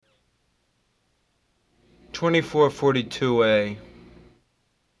2442A.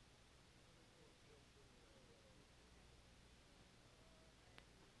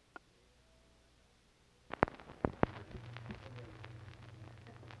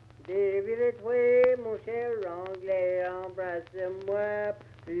 Dévire-toi, mon cher anglais, embrasse-moi.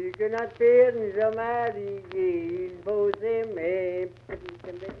 Plus que notre pire nous a mariés, il faut s'aimer.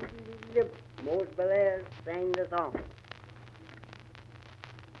 Most Belair sang the song.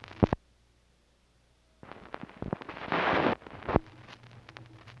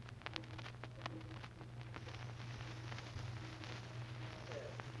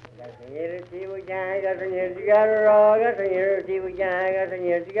 Gasanheiro tivo gang, gasanheiro de garro, gasanheiro tivo gang,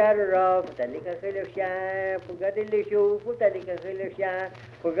 gasanheiro de garro, putalica aquele chá, fuga de lixo, putalica aquele chá,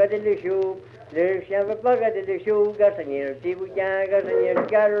 fuga de lixo, lixo vai pagar de lixo, gasanheiro tivo gang, gasanheiro de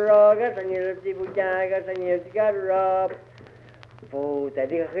garro, gasanheiro tivo gang, gasanheiro de garro.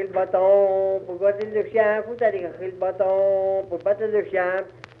 Putalica aquele batom, fuga de lixo, putalica aquele batom, por bater lixo.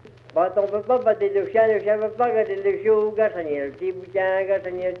 Batom papa de le paga de le chou, gasanheiro, tibuchan,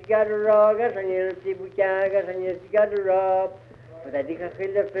 gasanheiro, cigarro, gasanheiro, tibuchan, gasanheiro, cigarro. Puta de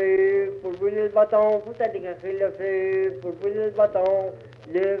cachel le feu, pour brûler le bâton, puta de cachel le feu, pour brûler le bâton.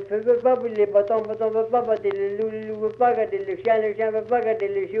 Le feu veut pas brûler le bâton veut pas battre le loup veut pas garder le chien veut pas garder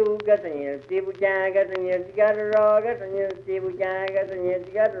le chou, gasanheiro, tibuchan, gasanheiro, cigarro, gasanheiro, tibuchan, gasanheiro,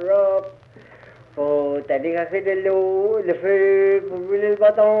 cigarro. Faut aller chercher de l'eau, le feu pour brûler le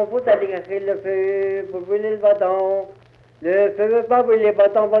bâton, faut aller chercher le feu pour brûler le bâton. Le feu veut pas brûler le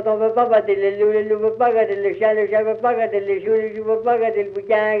bâton veut pas battre le loup veut pas garder le chien veut pas garder le chou veut pas garder le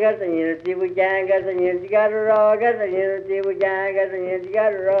bouquin, gasoline, le petit bouquin, gasoline, le cigarro, gasoline, le petit bouquin, gasoline, le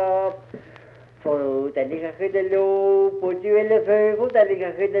cigarro. Faut aller chercher de l'eau pour tuer le feu, faut aller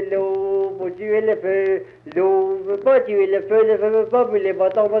chercher de l'eau pour tuer le feu. L'eau veut pas tuer le feu veut pas brûler le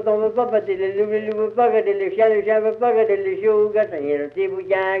bâton veut pas battre le loup veut pas garder le chien veut pas garder le chou, gasoline, le petit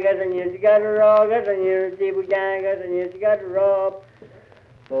bouquin, gasoline, le cigarro, gasoline, le petit bouquin, gasoline, le cigarro.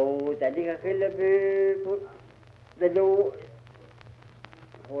 Faut aller chercher le feu pour de l'eau.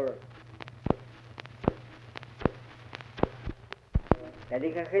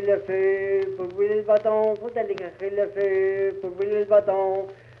 Aller chercher le feu pour brûler le bâton, faut aller chercher le feu pour brûler le bâton.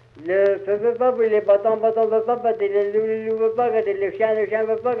 Le feu veut pas brûler le bâton veut pas battre le loup veut pas garder le chien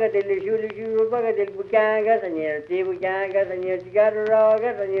veut pas garder le chou veut pas garder le bouquin, gasoline, le petit bouquin, gasoline, le cigarro,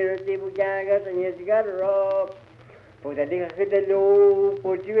 gasoline, le petit bouquin, gasoline, le cigarro. Faut aller chercher de l'eau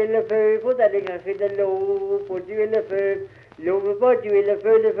pour tuer le feu, faut aller chercher de l'eau pour tuer le feu. L'eau veut pas tuer le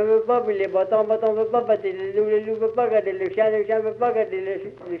feu veut pas brûler le bâton veut pas battre le loup veut pas garder le chien veut pas garder le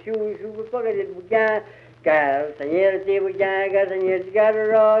chou veut pas garder le bouquin. Gasoline, le petit bouquin, gasoline, le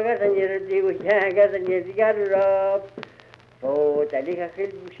cigarro, gasoline, le petit bouquin, gasoline, le cigarro. Faut aller chercher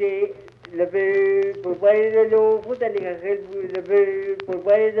le boucher, le feu pour boire de l'eau, faut aller chercher le feu pour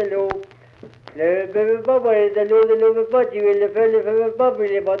boire de l'eau. Le feu veut pas boire de l'eau veut pas tuer le feu veut pas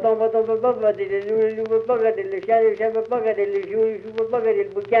brûler le bâton veut pas battre le loup veut pas garder le chien veut pas garder le chou veut pas garder le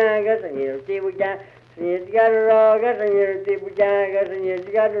bouquin, gasoline, le petit bouquin, gasoline, le cigarro, gasoline, le petit bouquin, gasoline, le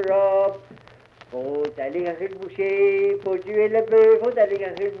cigarro. Faut aller chercher le boucher pour tuer le feu, faut aller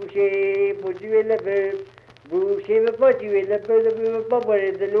chercher le boucher pour tuer le feu. Boucher veut pas tuer le feu veut pas boire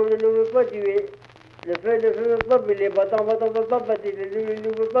de l'eau veut pas tuer. Le feu veut pas brûler le bâton veut pas battre le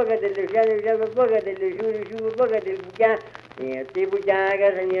loup veut pas garder le chien veut pas garder le chou veut pas garder le bouquin. Et un petit bouquin,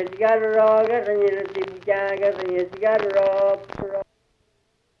 gasoline, le cigarro, gasoline, le petit bouquin, gasoline, le cigarro.